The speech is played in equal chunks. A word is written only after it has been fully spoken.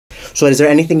So is there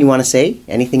anything you want to say?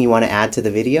 Anything you want to add to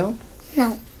the video?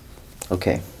 No.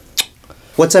 Okay.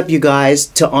 What's up, you guys?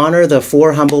 To honor the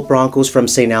 4 Humboldt Broncos from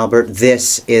St. Albert,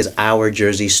 this is our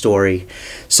jersey story.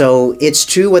 So it's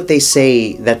true what they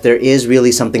say, that there is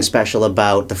really something special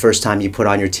about the first time you put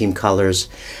on your team colors.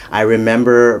 I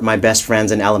remember my best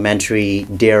friends in elementary,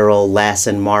 Daryl, Les,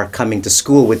 and Mark, coming to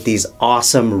school with these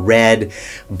awesome red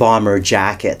bomber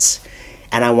jackets.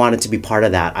 And I wanted to be part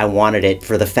of that. I wanted it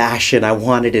for the fashion. I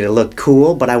wanted it to look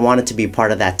cool, but I wanted to be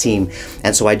part of that team.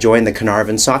 And so I joined the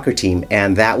Carnarvon soccer team.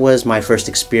 And that was my first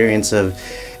experience of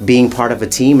being part of a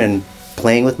team and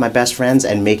playing with my best friends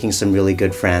and making some really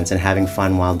good friends and having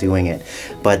fun while doing it.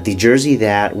 But the jersey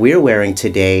that we're wearing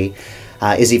today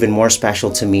is even more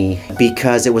special to me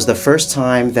because it was the first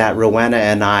time that Rowena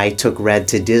and I took Red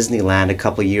to Disneyland a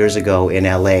couple years ago in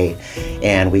LA,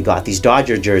 and we got these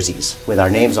Dodger jerseys with our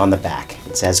names on the back.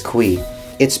 It says Cui.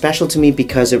 It's special to me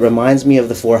because it reminds me of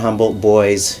the 4 Humboldt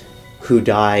boys who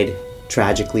died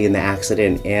tragically in the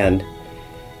accident, and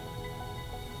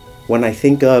when I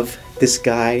think of this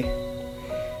guy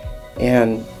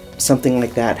and something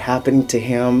like that happening to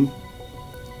him,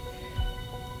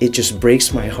 it just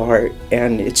breaks my heart.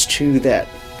 And it's true that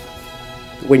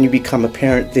when you become a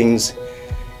parent, things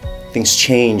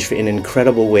change in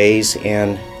incredible ways,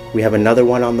 and we have another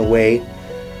one on the way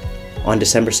on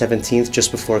December 17th,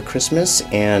 just before Christmas,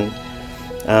 and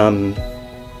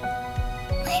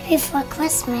maybe for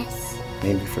Christmas.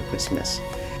 Maybe for Christmas.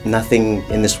 Nothing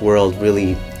in this world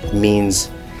really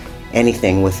means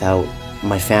anything without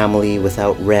my family,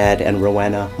 without Red and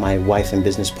Rowena, my wife and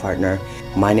business partner.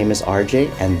 My name is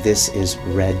RJ, and this is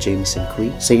Red Jameson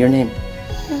Cui. Say your name.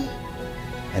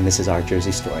 And this is our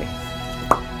Jersey story.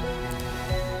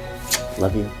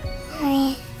 Love you.